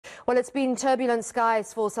Well, it's been turbulent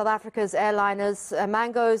skies for South Africa's airliners.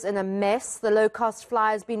 Mango's in a mess. The low-cost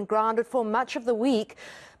flyer has been grounded for much of the week.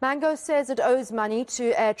 Mango says it owes money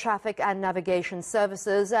to air traffic and navigation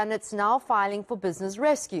services, and it's now filing for business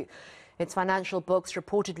rescue. Its financial books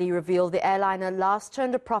reportedly reveal the airliner last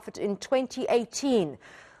turned a profit in 2018.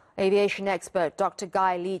 Aviation expert Dr.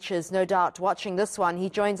 Guy Leitch is no doubt watching this one. He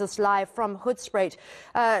joins us live from Hoedspruit.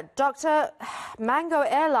 Doctor, Mango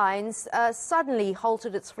Airlines suddenly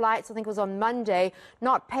halted its flights, I think it was on Monday,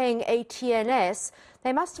 not paying ATNS.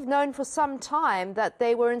 They must have known for some time that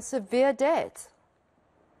they were in severe debt.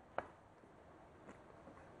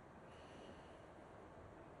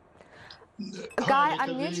 Guy,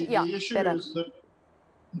 unmute. The issue is that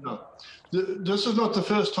this is not the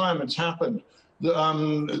first time it's happened.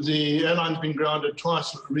 The airline's been grounded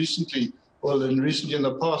twice recently, recently in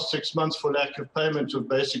the past 6 months, for lack of payment of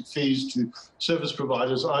basic fees to service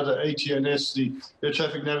providers, either ATNS, the air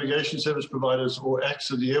traffic navigation service providers, or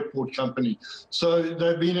AXA, the airport company. So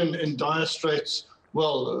they've been in dire straits.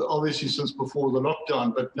 Well, obviously since before the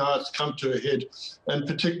lockdown, but now it's come to a head, and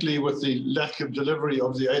particularly with the lack of delivery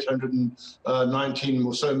of the 819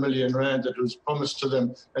 or so million rand that was promised to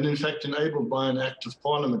them, and in fact enabled by an act of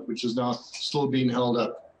parliament, which is now still being held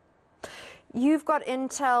up. You've got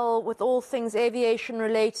intel with all things aviation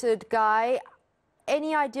related, Guy.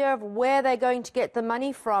 Any idea of where they're going to get the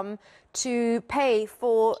money from to pay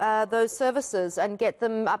for those services and get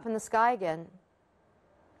them up in the sky again?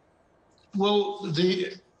 Well,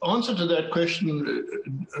 the answer to that question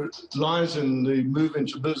lies in the move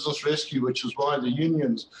into business rescue, which is why the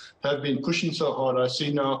unions have been pushing so hard. I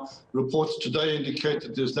see now reports today indicate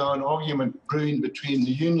that there's now an argument brewing between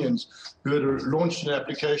the unions, who had launched an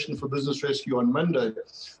application for business rescue on Monday,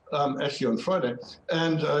 actually on Friday,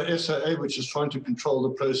 and SAA, which is trying to control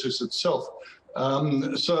the process itself.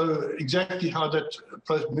 So exactly how that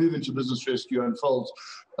move into business rescue unfolds,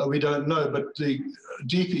 we don't know, but the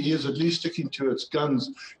DPE is at least sticking to its guns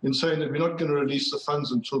in saying that we're not going to release the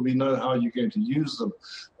funds until we know how you're going to use them.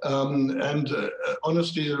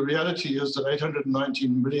 Honestly, the reality is that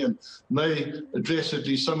 819 million may address at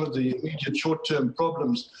least some of the immediate short-term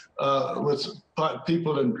problems with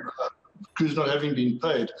people and crews not having been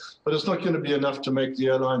paid, but it's not going to be enough to make the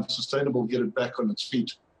airline sustainable, get it back on its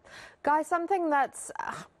feet. Guys, something that's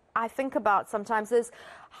I think about sometimes is,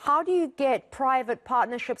 how do you get private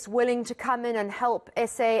partnerships willing to come in and help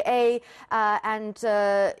SAA and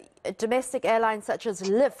domestic airlines such as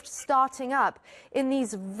Lift starting up in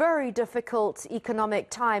these very difficult economic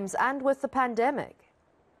times and with the pandemic?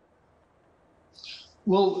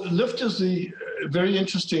 Well, Lift is the very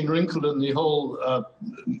interesting wrinkle in the whole,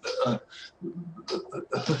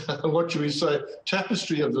 what should we say,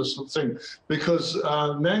 tapestry of this thing, because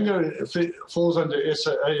Mango falls under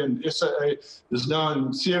SAA, and SAA is now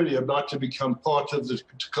in theory about to become part of the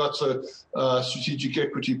Takatso Strategic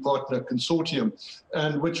Equity Partner Consortium,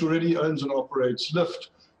 and which already owns and operates Lift.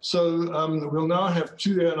 So we'll now have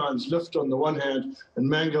two airlines, Lift on the one hand and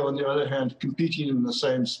Mango on the other hand, competing in the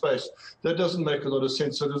same space. That doesn't make a lot of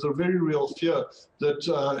sense. So there's a very real fear that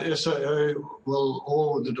SAA will,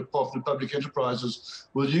 or the Department of Public Enterprises,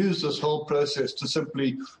 will use this whole process to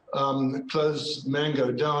simply close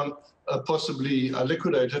Mango down, possibly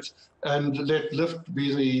liquidate it, and let Lift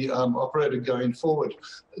be the operator going forward.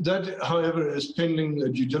 That, however, is pending a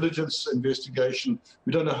due diligence investigation.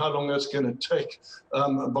 We don't know how long that's going to take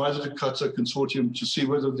by the Takatso Consortium to see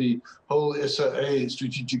whether the whole SAA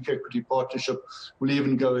Strategic Equity Partnership will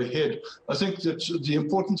even go ahead. I think that the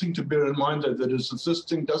important thing to bear in mind, though, that is that this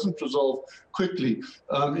thing doesn't resolve quickly.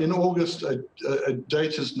 In August, a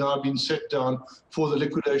date has now been set down for the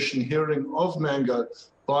liquidation hearing of Mango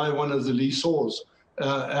by one of the lessors.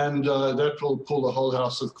 And that will pull the whole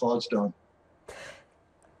house of cards down.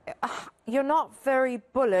 You're not very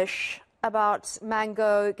bullish about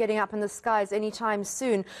Mango getting up in the skies anytime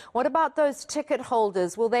soon. What about those ticket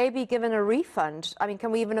holders? Will they be given a refund? I mean,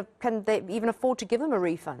 can they even afford to give them a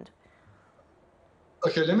refund?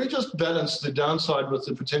 Okay, let me just balance the downside with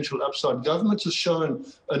the potential upside. Government has shown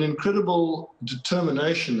an incredible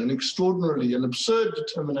determination, an absurd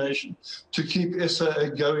determination to keep SAA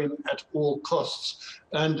going at all costs.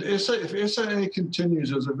 And if SAA continues,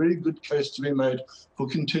 there's a very good case to be made for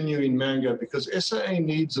continuing Mango, because SAA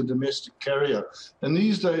needs a domestic carrier. And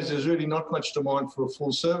these days, there's really not much demand for a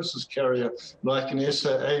full services carrier like an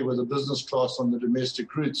SAA with a business class on the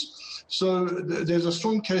domestic routes. So there's a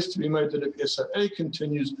strong case to be made that if SAA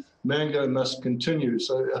continues, Mango must continue.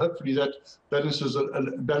 So hopefully that balances it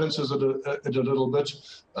a little bit.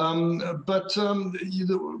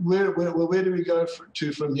 Where do we go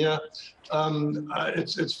to from here?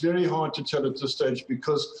 It's very hard to tell at this stage,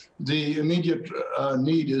 because the immediate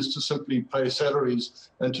need is to simply pay salaries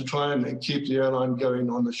and to try and keep the airline going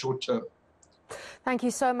on the short term. Thank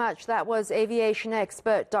you so much. That was aviation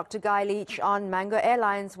expert Dr. Leitch on Mango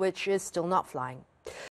Airlines, which is still not flying.